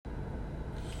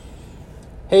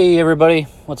Hey everybody,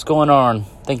 what's going on?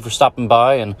 Thank you for stopping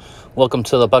by and welcome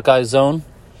to the Buckeye Zone.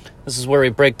 This is where we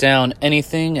break down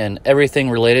anything and everything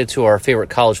related to our favorite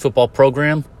college football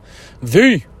program,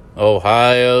 the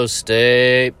Ohio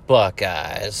State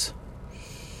Buckeyes.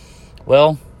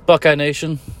 Well, Buckeye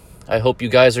Nation, I hope you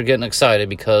guys are getting excited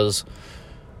because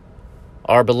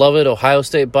our beloved Ohio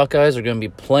State Buckeyes are going to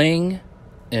be playing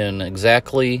in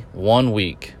exactly 1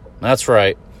 week. That's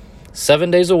right,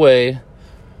 7 days away.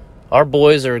 Our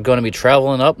boys are going to be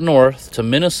traveling up north to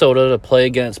Minnesota to play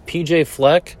against PJ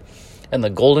Fleck and the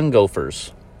Golden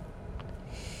Gophers.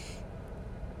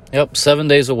 Yep, 7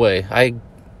 days away. I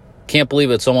can't believe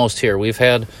it's almost here. We've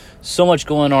had so much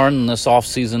going on in this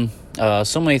offseason,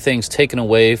 so many things taken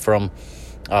away from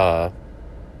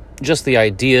just the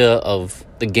idea of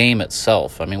the game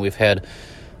itself. I mean, we've had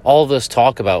all this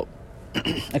talk about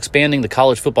expanding the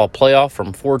college football playoff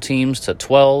from 4 teams to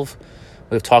 12.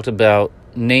 We've talked about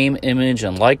name, image,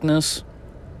 and likeness,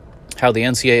 how the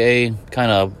NCAA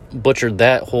kind of butchered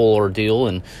that whole ordeal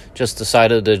and just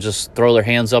decided to just throw their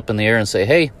hands up in the air and say,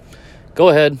 hey, go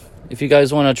ahead. If you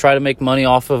guys want to try to make money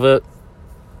off of it,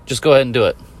 just go ahead and do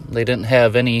it. They didn't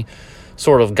have any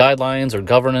sort of guidelines or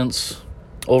governance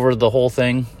over the whole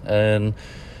thing. And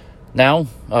now,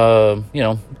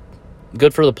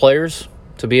 good for the players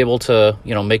to be able to,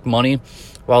 make money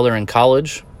while they're in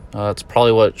college. It's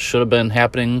probably what should have been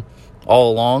happening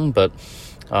all along, but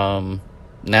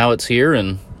now it's here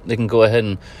and they can go ahead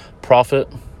and profit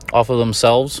off of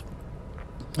themselves.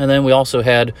 And then we also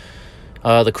had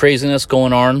the craziness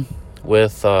going on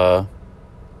with the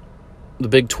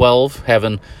Big 12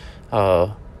 having 2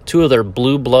 of their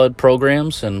blue blood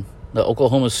programs, and the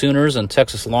Oklahoma Sooners and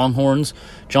Texas Longhorns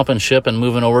jumping ship and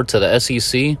moving over to the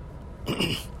SEC.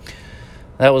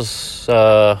 That was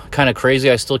kind of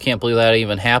crazy. I still can't believe that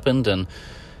even happened. And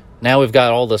now we've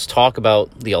got all this talk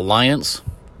about the alliance,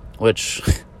 which,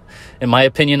 in my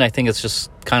opinion, I think it's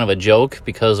just kind of a joke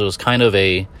because it was kind of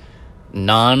a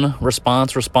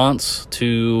response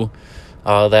to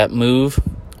that move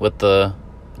with the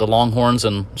Longhorns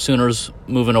and Sooners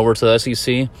moving over to the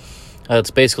SEC.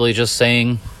 It's basically just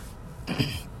saying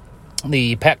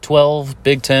the Pac-12,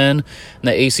 Big Ten, and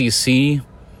the ACC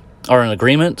are in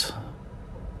agreement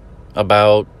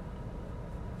about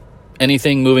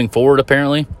anything moving forward,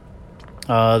 apparently.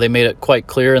 They made it quite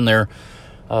clear in their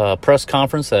press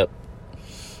conference that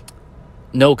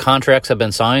no contracts have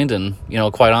been signed, and,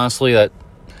 quite honestly, that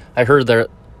I heard there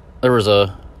was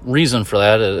a reason for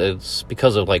that. It's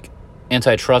because of,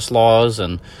 antitrust laws,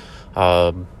 and,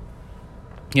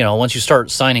 once you start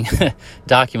signing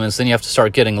documents, then you have to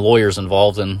start getting lawyers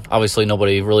involved, and obviously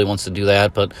nobody really wants to do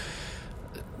that, but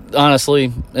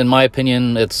honestly, in my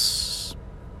opinion, it's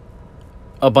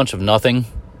a bunch of nothing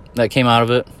that came out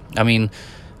of it. I mean,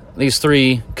 these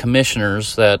 3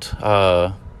 commissioners that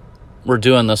were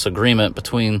doing this agreement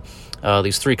between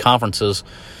these 3 conferences,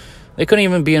 they couldn't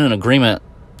even be in an agreement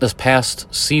this past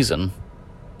season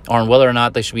on whether or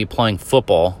not they should be playing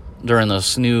football during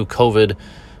this new COVID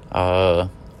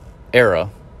era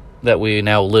that we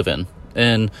now live in.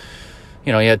 And,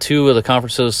 you had 2 of the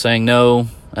conferences saying no,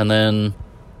 and then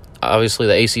obviously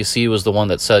the ACC was the one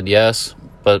that said yes,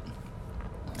 but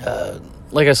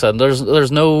like I said,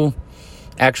 there's no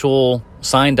actual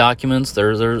signed documents.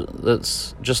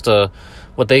 It's just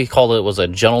what they called it was a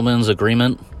gentleman's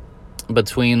agreement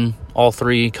between all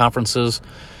 3 conferences.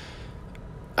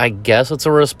 I guess it's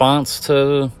a response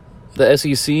to the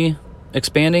SEC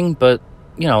expanding, but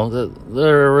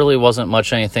there really wasn't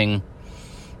much anything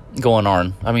going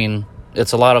on. I mean,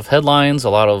 it's a lot of headlines, a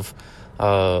lot of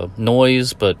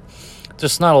noise, but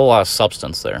just not a lot of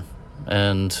substance there.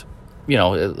 And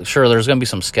sure, there's going to be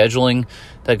some scheduling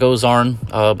that goes on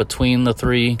between the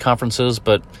 3 conferences,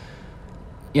 but,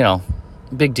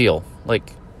 big deal.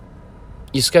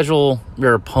 You schedule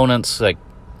your opponents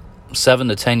 7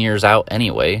 to 10 years out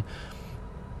anyway.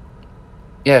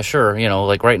 Yeah, sure.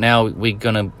 Right now we're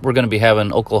gonna be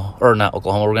having we're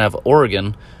gonna have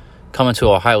Oregon coming to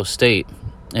Ohio State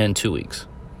in 2 weeks.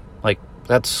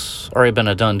 That's already been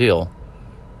a done deal.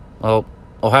 Well,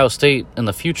 Ohio State in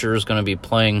the future is going to be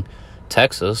playing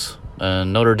Texas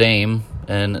and Notre Dame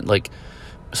and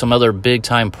some other big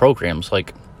time programs.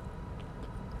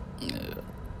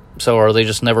 So are they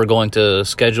just never going to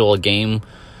schedule a game,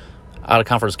 out of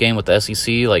conference game with the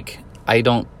SEC? I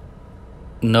don't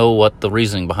know what the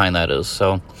reasoning behind that is.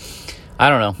 So I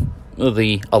don't know.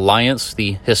 The alliance,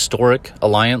 the historic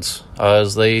alliance,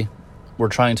 as they were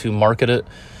trying to market it.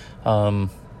 To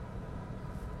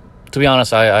be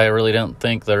honest, I really don't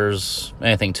think there's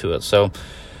anything to it. So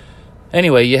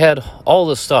anyway, you had all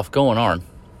this stuff going on.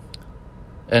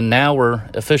 And now we're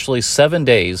officially 7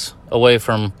 days away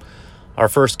from our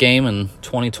first game in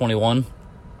 2021.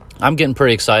 I'm getting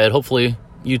pretty excited. Hopefully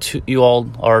you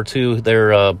all are too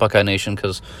there, Buckeye Nation,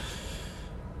 because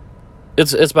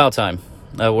it's about time.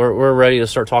 We're ready to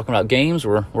start talking about games.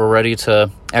 We're ready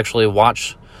to actually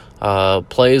watch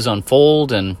plays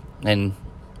unfold, and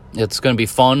it's going to be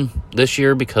fun this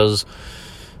year because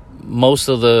most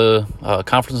of the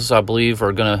conferences, I believe,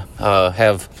 are going to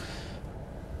have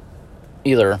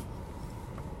either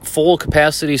full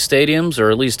capacity stadiums or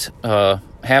at least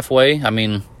halfway. I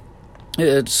mean,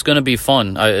 it's going to be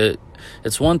fun.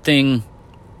 It's one thing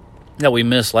that we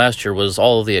missed last year was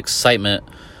all of the excitement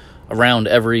around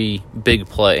every big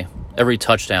play, every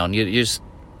touchdown. You just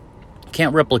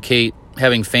can't replicate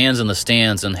having fans in the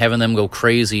stands and having them go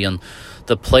crazy and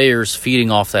the players feeding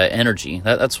off that energy.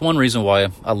 That's one reason why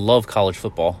I love college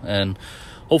football, and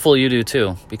hopefully you do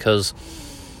too, because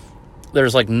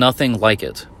there's like nothing like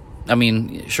it. I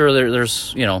mean, sure,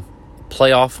 there's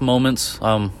playoff moments.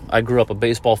 I grew up a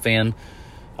baseball fan.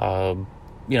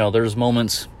 There's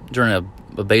moments during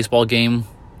a baseball game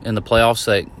in the playoffs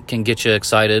that can get you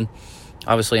excited.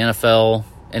 Obviously, NFL,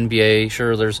 NBA,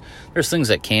 sure, there's things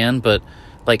that can, but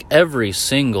like every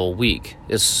single week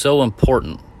is so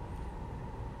important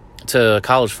to a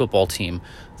college football team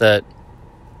that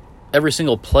every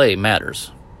single play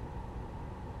matters.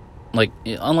 Like,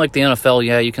 unlike the NFL,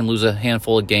 yeah, you can lose a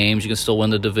handful of games, you can still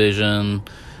win the division.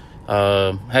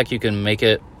 Heck, you can make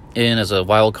it in as a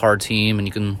wild card team, and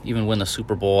you can even win the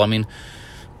Super Bowl. I mean,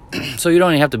 so you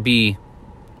don't even have to be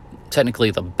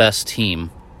technically the best team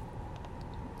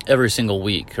every single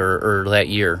week or that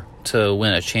year to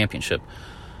win a championship.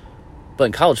 But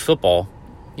in college football,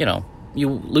 you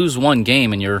lose one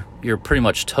game and you're pretty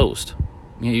much toast.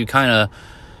 You kind of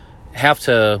have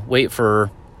to wait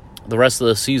for the rest of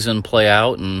the season play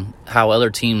out and how other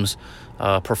teams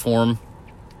perform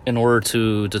in order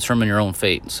to determine your own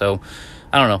fate. So,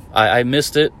 I don't know. I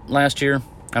missed it last year.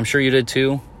 I'm sure you did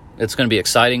too. It's going to be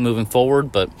exciting moving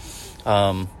forward, but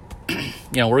we're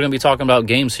going to be talking about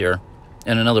games here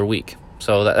in another week.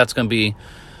 So that's going to be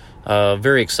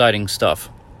very exciting stuff.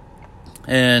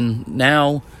 And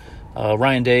now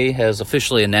Ryan Day has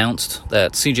officially announced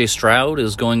that CJ Stroud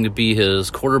is going to be his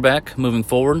quarterback moving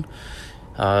forward.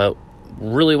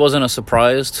 Really wasn't a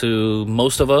surprise to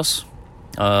most of us.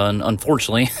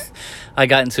 Unfortunately, I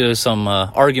got into some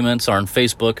arguments on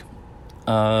Facebook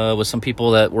with some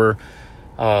people that were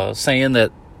saying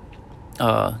that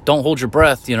don't hold your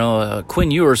breath,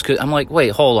 Quinn Ewers could. I'm like, wait,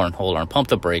 hold on, pump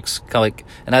the brakes.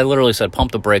 And I literally said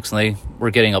pump the brakes, and they were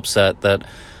getting upset that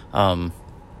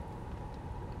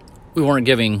we weren't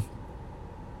giving,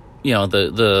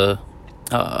 the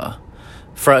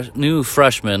new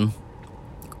freshman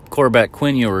quarterback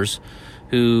Quinn Ewers,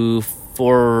 who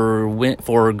forwent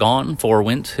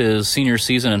his senior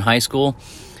season in high school,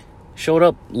 showed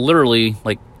up literally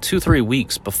like 2-3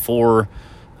 weeks before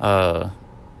the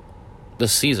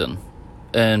season,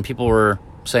 and people were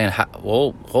saying,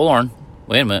 well, hold on,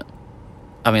 wait a minute.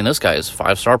 I mean, this guy is a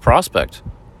 5-star prospect.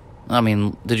 I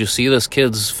mean, did you see this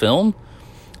kid's film?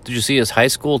 Did you see his high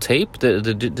school tape?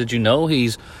 Did you know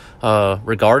he's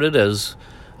regarded as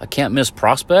a can't-miss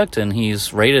prospect, and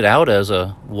he's rated out as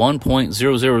a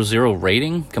 1.000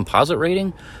 rating, composite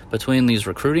rating, between these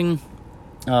recruiting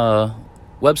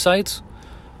websites?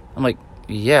 I'm like,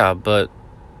 yeah, but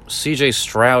CJ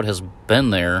Stroud has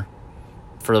been there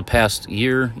for the past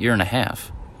year and a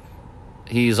half.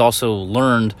 He's also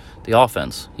learned the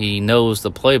offense. He knows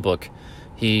the playbook.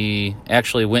 He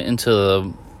actually went into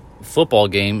the football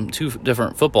game, 2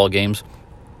 different football games,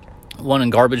 one in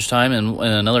garbage time and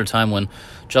another time when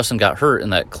Justin got hurt in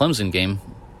that Clemson game.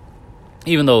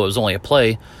 Even though it was only a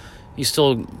play, he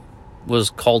still was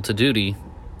called to duty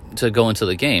to go into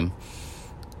the game.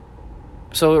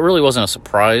 So it really wasn't a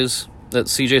surprise that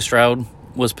CJ Stroud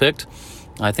was picked.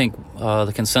 I think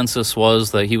the consensus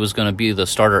was that he was going to be the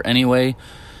starter anyway.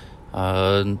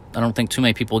 I don't think too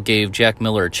many people gave Jack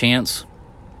Miller a chance.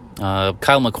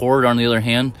 Kyle McCord, on the other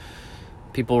hand,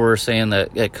 people were saying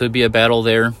that it could be a battle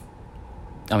there.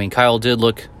 I mean, Kyle did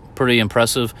look pretty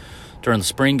impressive during the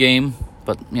spring game,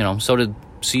 but, so did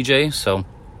CJ. So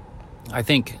I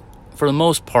think for the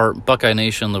most part, Buckeye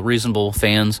Nation, the reasonable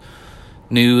fans,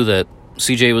 knew that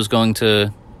CJ was going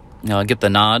to get the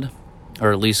nod,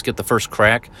 or at least get the first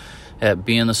crack at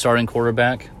being the starting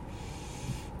quarterback.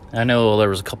 I know there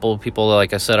was a couple of people,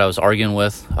 like I said, I was arguing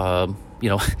with.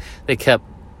 They kept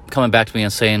coming back to me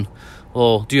and saying,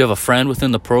 well, do you have a friend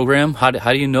within the program? How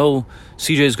do you know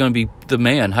CJ is going to be the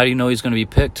man? How do you know he's going to be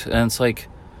picked? And it's like,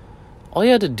 all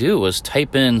you had to do was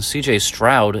type in CJ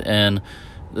Stroud and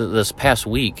this past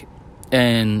week,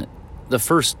 And the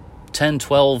first 10,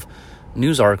 12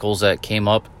 news articles that came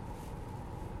up,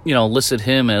 listed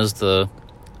him as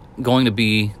going to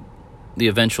be the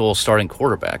eventual starting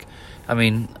quarterback. I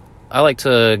mean, I like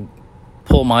to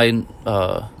pull my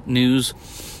news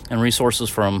and resources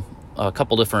from a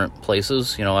couple different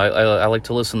places. I like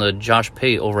to listen to Josh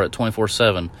Pate over at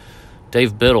 24/7,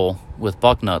 Dave Biddle with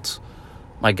Bucknuts,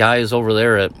 my guys over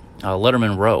there at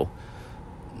Letterman Row,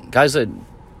 guys that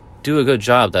do a good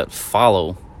job, that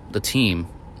follow the team.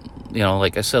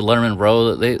 Like I said, Letterman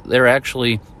Row, they're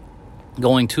actually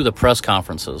going to the press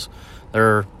conferences.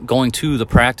 They're going to the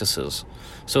practices.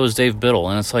 So is Dave Biddle.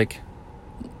 And it's like,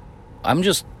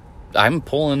 I'm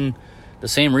pulling the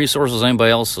same resources anybody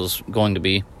else is going to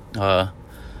be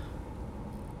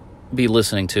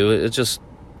listening to. It just,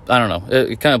 I don't know.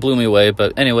 It kind of blew me away.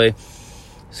 But anyway,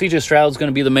 CJ Stroud's going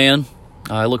to be the man.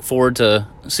 I look forward to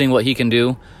seeing what he can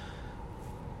do.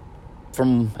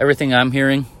 From everything I'm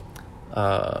hearing,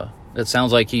 it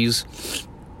sounds like he's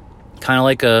kind of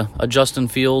like a Justin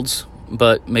Fields,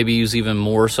 but maybe he's even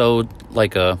more so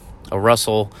like a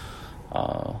Russell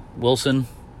Wilson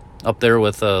up there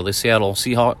with the Seattle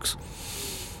Seahawks.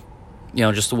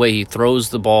 Just the way he throws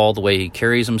the ball, the way he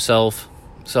carries himself.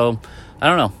 So, I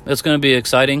don't know. It's going to be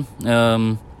exciting.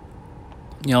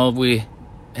 We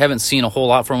haven't seen a whole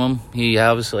lot from him. He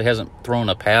obviously hasn't thrown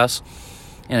a pass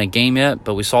in a game yet,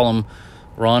 but we saw him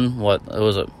run,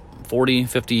 40,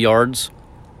 50 yards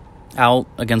out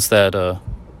against that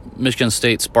Michigan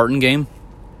State Spartan game.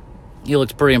 He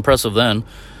looked pretty impressive then,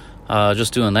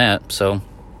 just doing that. So,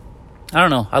 I don't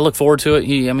know. I look forward to it.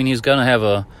 He's going to have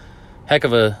a heck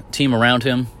of a team around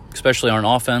him, especially on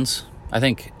offense. I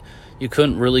think you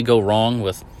couldn't really go wrong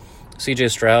with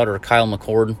CJ Stroud or Kyle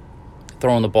McCord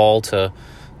throwing the ball to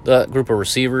that group of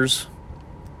receivers.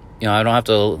 I don't have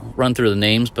to run through the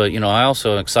names, but, I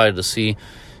also am excited to see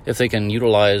if they can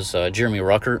utilize Jeremy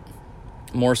Ruckert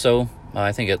more so.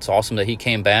 I think it's awesome that he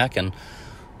came back, and,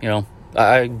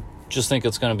 I just think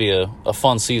it's going to be a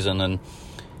fun season, and,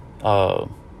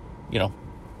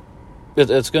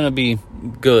 it's going to be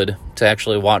good to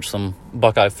actually watch some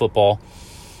Buckeye football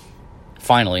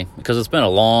finally, because it's been a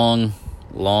long,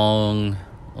 long,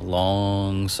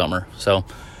 long summer. So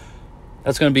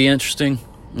that's going to be interesting.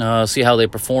 See how they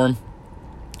perform.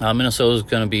 Minnesota is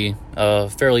going to be a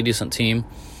fairly decent team.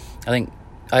 I think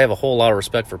I have a whole lot of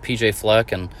respect for PJ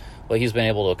Fleck and what he's been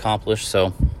able to accomplish.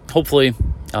 So hopefully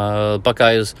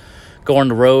Buckeyes go on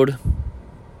the road,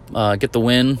 get the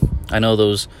win. I know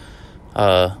those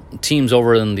teams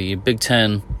over in the Big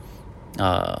Ten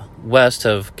West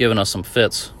have given us some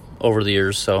fits over the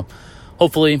years. So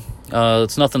hopefully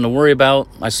it's nothing to worry about.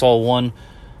 I saw one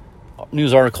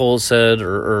news article said,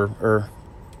 or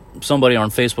somebody on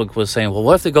Facebook was saying, well,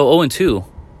 what if they go 0-2?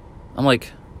 I'm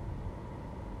like,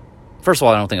 first of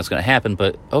all, I don't think it's going to happen,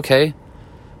 but okay.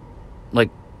 Like,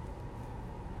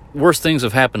 worse things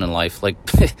have happened in life. Like,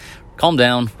 calm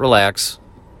down, relax.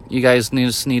 You guys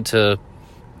just need to,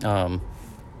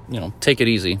 take it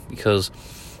easy, because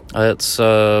it's,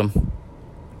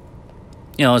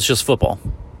 it's just football.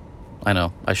 I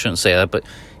know, I shouldn't say that, but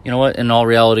you know what? In all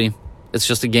reality, it's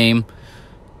just a game.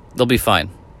 They'll be fine.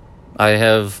 I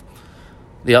have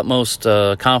the utmost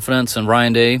confidence in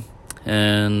Ryan Day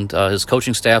and his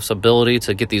coaching staff's ability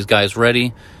to get these guys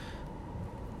ready.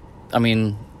 I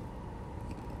mean,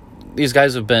 these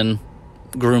guys have been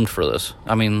groomed for this.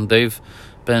 I mean, they've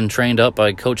been trained up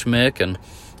by Coach Mick, and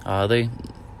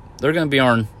they're going to be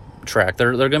on track.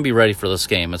 They're going to be ready for this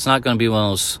game. It's not going to be one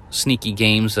of those sneaky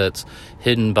games that's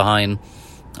hidden behind,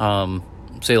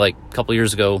 say, like a couple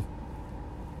years ago,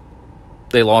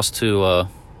 they lost to,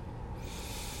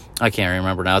 I can't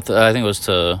remember now. I think it was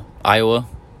to Iowa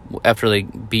after they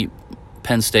beat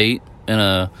Penn State in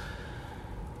a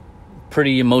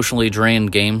pretty emotionally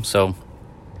drained game. So,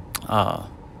 I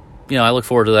look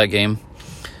forward to that game.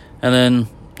 And then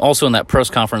also in that press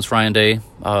conference, Ryan Day,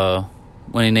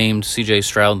 when he named CJ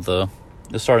Stroud the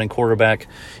starting quarterback,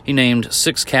 he named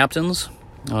 6 captains.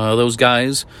 Those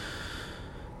guys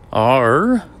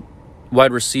are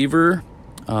wide receiver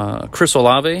Chris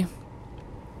Olave,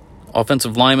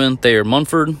 offensive lineman Thayer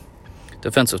Munford,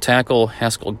 defensive tackle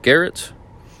Haskell Garrett,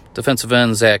 defensive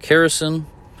end Zach Harrison,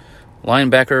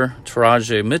 linebacker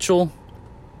Taraji Mitchell,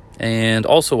 and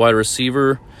also wide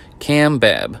receiver Cam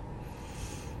Babb.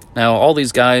 Now, all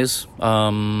these guys,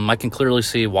 I can clearly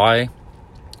see why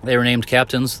they were named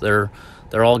captains. They're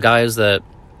all guys that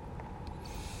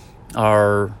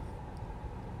are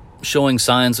showing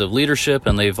signs of leadership,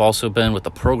 and they've also been with the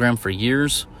program for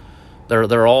years.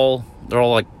 They're all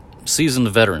like seasoned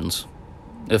veterans,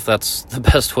 if that's the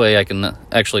best way I can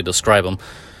actually describe them.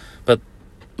 But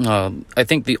I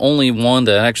think the only one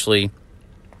that actually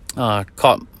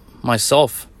caught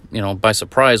myself, by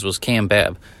surprise was Cam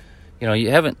Babb. You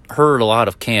haven't heard a lot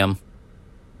of Cam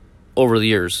over the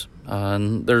years,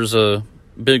 and there's a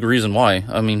big reason why.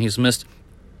 I mean, he's missed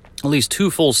at least 2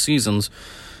 full seasons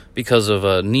because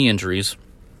of knee injuries,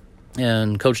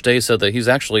 and Coach Day said that he's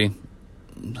actually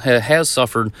has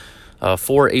suffered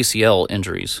 4 ACL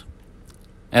injuries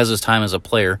as his time as a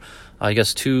player. I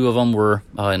guess 2 of them were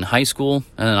in high school,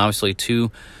 and then obviously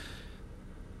 2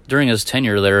 during his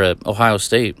tenure there at Ohio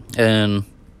State. And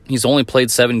he's only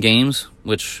played 7 games,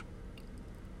 which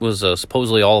was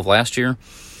supposedly all of last year.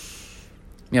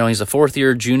 He's a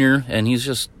 4th-year junior, and he's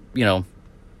just,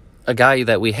 a guy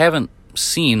that we haven't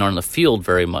seen on the field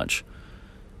very much.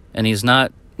 And he's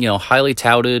not, highly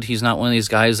touted. He's not one of these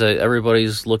guys that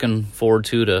everybody's looking forward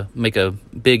to make a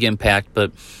big impact.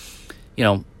 But,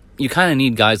 you kind of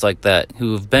need guys like that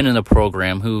who've been in the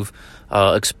program, who've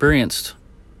experienced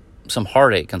some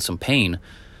heartache and some pain.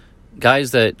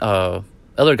 Guys that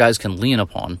other guys can lean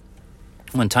upon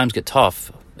when times get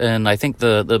tough. And I think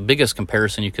the biggest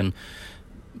comparison you can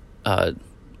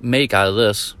make out of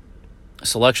this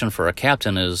selection for a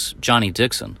captain is Johnny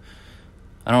Dixon.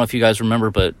 I don't know if you guys remember,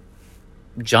 but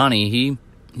Johnny,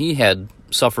 he had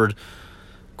suffered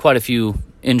quite a few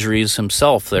injuries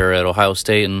himself there at Ohio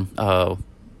State, and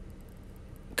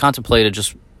contemplated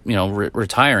just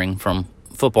retiring from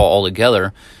football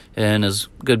altogether. And his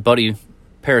good buddy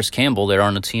Paris Campbell there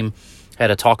on the team had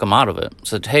to talk him out of it.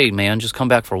 Said, "Hey man, just come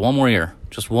back for one more year.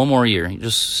 Just one more year.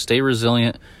 Just stay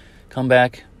resilient. Come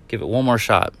back, give it one more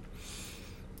shot."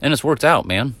 And it's worked out,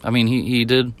 man. I mean, he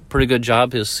did a pretty good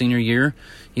job his senior year.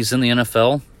 He's in the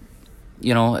NFL.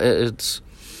 It's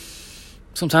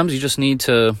sometimes you just need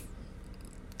to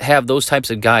have those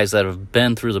types of guys that have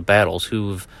been through the battles,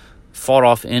 who've fought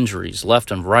off injuries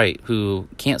left and right, who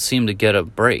can't seem to get a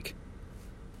break.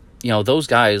 Those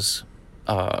guys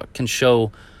can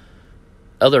show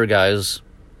other guys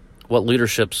what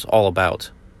leadership's all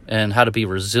about and how to be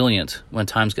resilient when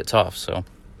times get tough. So,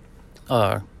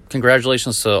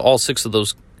 congratulations to all 6 of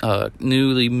those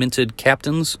newly minted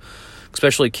captains,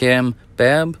 especially Cam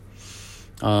Babb.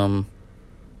 And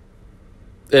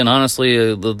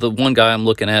honestly, the one guy I'm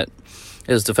looking at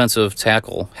is defensive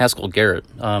tackle Haskell Garrett.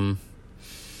 I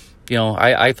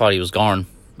thought he was gone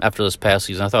after this past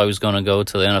season. I thought he was going to go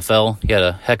to the NFL. He had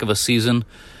a heck of a season.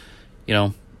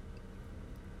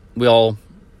 We all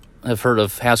have heard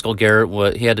of Haskell Garrett,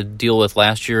 what he had to deal with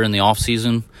last year in the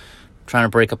offseason, trying to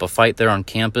break up a fight there on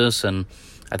campus. And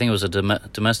I think it was a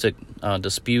domestic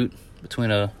dispute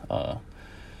between a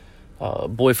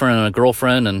boyfriend and a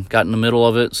girlfriend, and got in the middle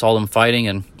of it, saw them fighting,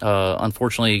 and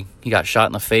unfortunately he got shot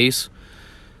in the face.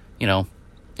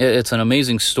 It's an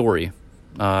amazing story.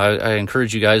 I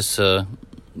encourage you guys to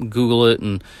Google it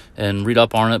and read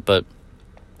up on it. But,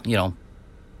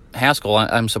 Haskell,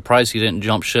 I'm surprised he didn't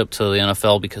jump ship to the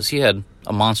NFL, because he had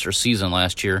a monster season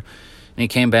last year. And he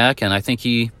came back, and I think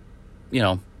he,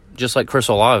 just like Chris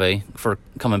Olave for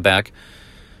coming back,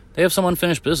 they have some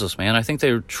unfinished business, man. I think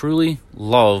they truly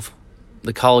love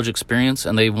the college experience,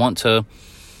 and they want to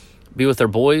be with their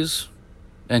boys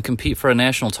and compete for a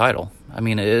national title. I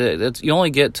mean, you only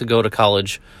get to go to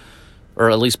college,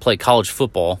 or at least play college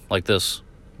football like this,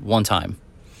 one time.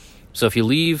 So if you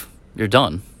leave, you're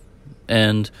done.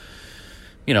 And,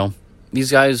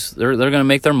 these guys, they're going to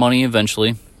make their money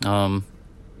eventually.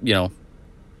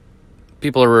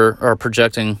 People are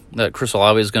projecting that Chris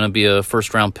Olave is going to be a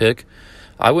first-round pick.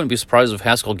 I wouldn't be surprised if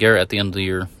Haskell Garrett at the end of the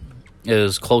year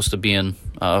is close to being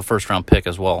a first-round pick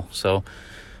as well. So,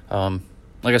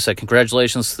 like I said,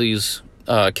 congratulations to these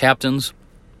captains.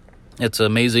 It's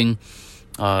amazing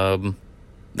that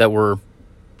we're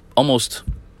almost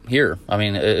here. I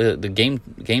mean, the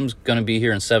game's going to be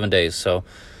here in 7 days. So,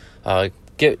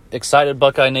 get excited,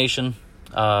 Buckeye Nation.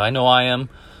 I know I am.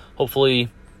 Hopefully,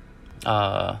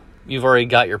 you've already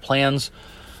got your plans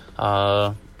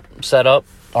set up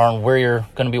on where you're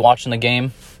going to be watching the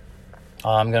game.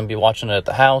 I'm going to be watching it at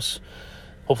the house.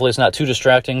 Hopefully it's not too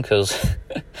distracting, because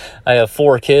I have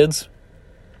 4 kids,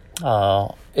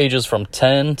 ages from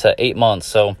 10 to 8 months.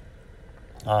 So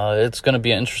it's going to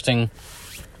be an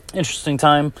interesting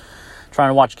time trying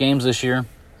to watch games this year.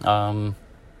 But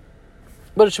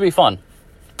it should be fun.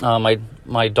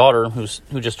 My daughter,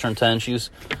 who just turned 10,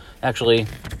 she's actually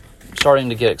starting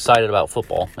to get excited about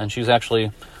football, and she's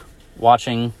actually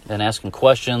watching and asking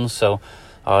questions. So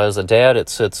as a dad,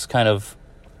 it's kind of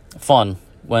fun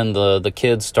when the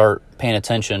kids start paying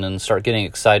attention and start getting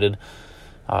excited,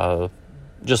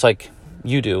 just like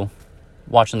you do,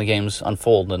 watching the games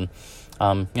unfold. And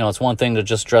it's one thing to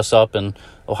just dress up in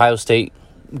Ohio State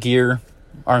gear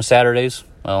are on Saturdays.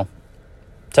 Well,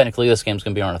 technically this game's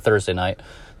going to be on a Thursday night,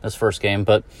 this first game,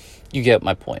 but you get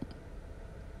my point.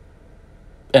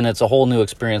 And it's a whole new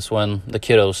experience when the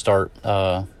kiddos start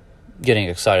getting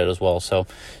excited as well. So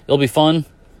it'll be fun.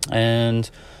 And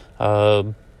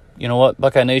you know what,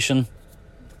 Buckeye Nation,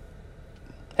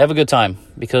 have a good time,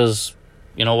 because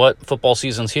you know what, football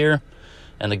season's here,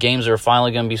 and the games are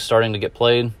finally going to be starting to get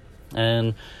played,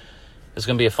 and it's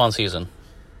going to be a fun season.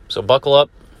 So buckle up,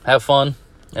 have fun,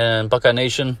 and Buckeye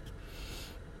Nation,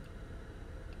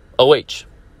 OH.